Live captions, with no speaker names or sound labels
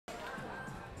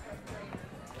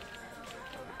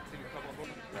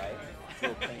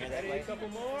a couple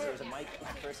more. So there's a mic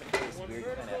person for this weird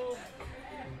kind of.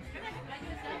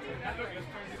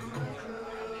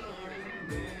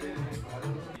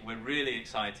 We're really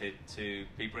excited to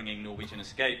be bringing Norwegian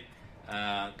Escape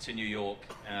to New York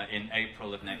in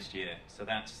April of next year. So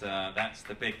that's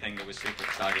the big thing that we're super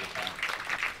excited about.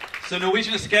 So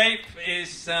Norwegian Escape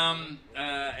is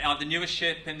the newest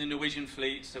ship in the Norwegian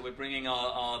fleet. So we're bringing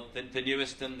the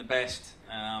newest and the best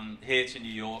here to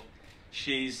New York.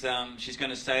 She's going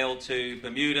to sail to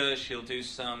Bermuda. She'll do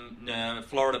some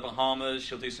Florida, Bahamas.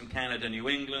 She'll do some Canada, New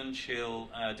England. She'll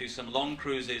do some long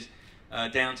cruises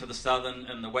down to the southern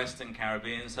and the western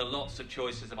Caribbean. So lots of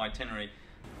choices of itinerary.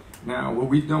 Now, what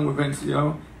we've done with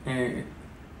NCL and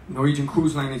Norwegian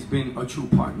Cruise Line has been a true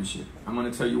partnership. I'm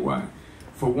going to tell you why.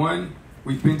 For one,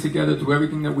 we've been together through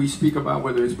everything that we speak about,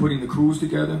 whether it's putting the cruise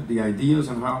together, the ideas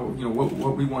on how,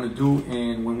 what we want to do.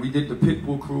 And when we did the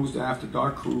Pitbull cruise, the After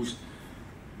Dark cruise,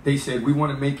 they said, we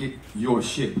want to make it your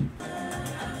ship.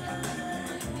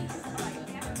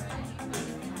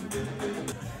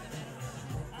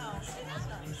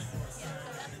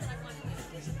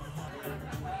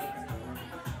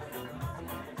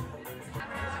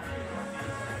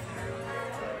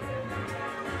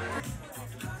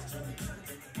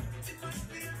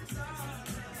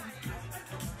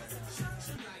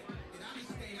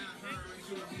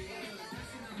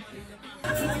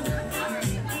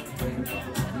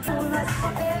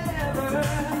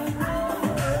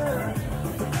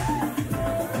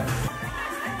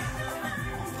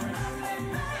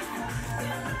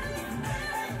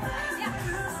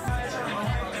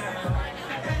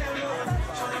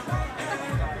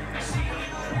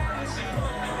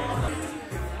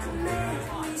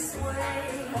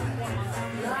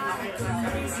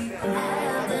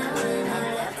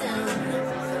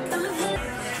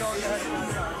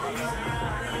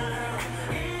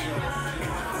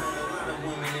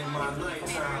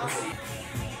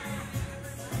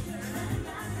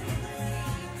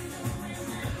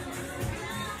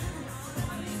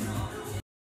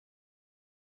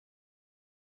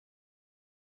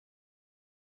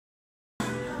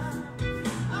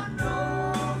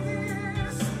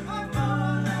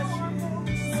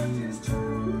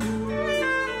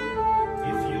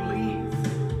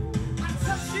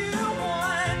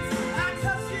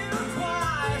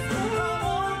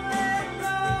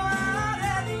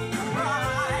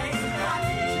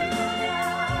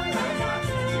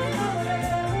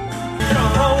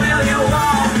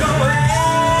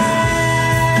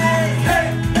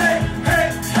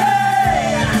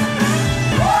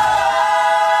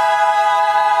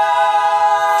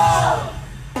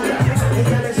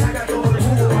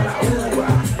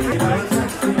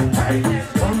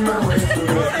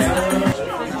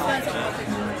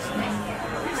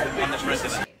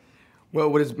 Well,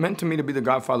 what it's meant to me to be the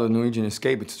godfather of Norwegian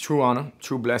Escape, it's a true honor,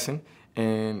 true blessing.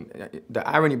 And the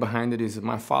irony behind it is that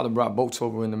my father brought boats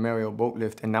over in the Mariel boat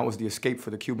lift, and that was the escape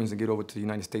for the Cubans to get over to the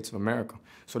United States of America.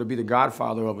 So to be the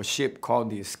godfather of a ship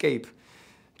called the Escape,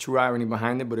 true irony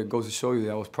behind it, but it goes to show you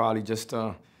that was probably just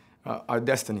our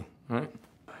destiny, right?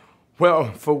 Well,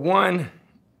 for one,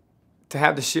 to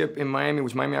have the ship in Miami,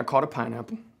 which Miami I call the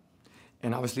Pineapple,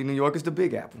 and obviously New York is the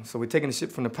Big Apple. So we're taking the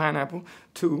ship from the Pineapple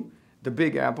to the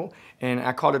Big Apple, and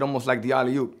I call it almost like the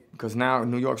alley-oop, because now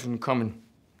New York's going to come and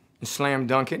slam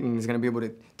dunk it, and it's going to be able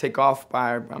to take off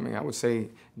by, I mean, I would say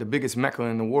the biggest mecca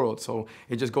in the world. So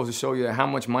it just goes to show you how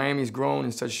much Miami's grown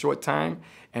in such a short time,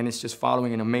 and it's just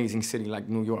following an amazing city like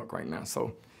New York right now.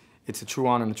 So it's a true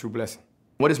honor and a true blessing.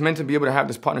 What it's meant to be able to have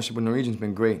this partnership with Norwegian's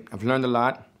been great. I've learned a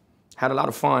lot, had a lot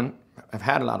of fun. I've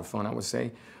had a lot of fun, I would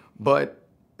say. But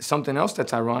something else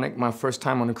that's ironic, my first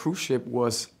time on a cruise ship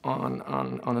was on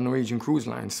a Norwegian cruise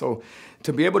line. So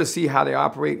to be able to see how they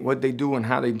operate, what they do, and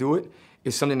how they do it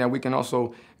is something that we can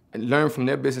also learn from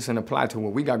their business and apply to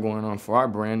what we got going on for our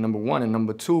brand, number one. And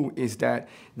number two is that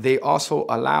they also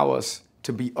allow us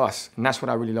to be us. And that's what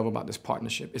I really love about this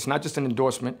partnership. It's not just an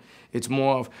endorsement. It's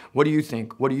more of, what do you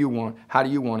think? What do you want? How do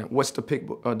you want it? What's the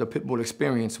Pitbull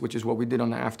experience, which is what we did on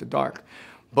the After Dark.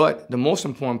 But the most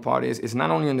important part is, it's not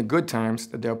only in the good times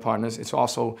that they're partners, it's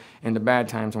also in the bad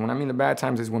times. And when I mean the bad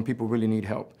times is when people really need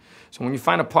help. So when you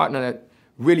find a partner that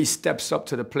really steps up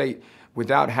to the plate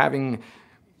without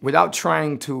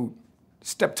trying to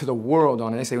step to the world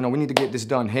on it, they say, no, we need to get this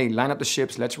done. Hey, line up the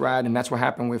ships, let's ride. And that's what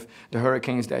happened with the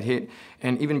hurricanes that hit.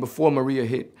 And even before Maria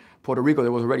hit Puerto Rico,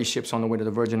 there was already ships on the way to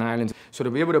the Virgin Islands. So to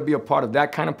be able to be a part of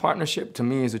that kind of partnership, to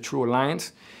me, is a true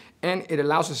alliance. And it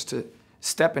allows us to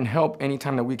step and help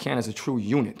anytime that we can as a true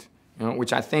unit,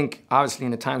 which I think, obviously,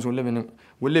 in the times we're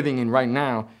living in right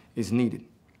now, is needed.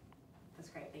 That's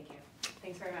great. Thank you.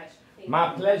 Thanks very much.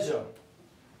 My pleasure.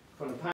 From the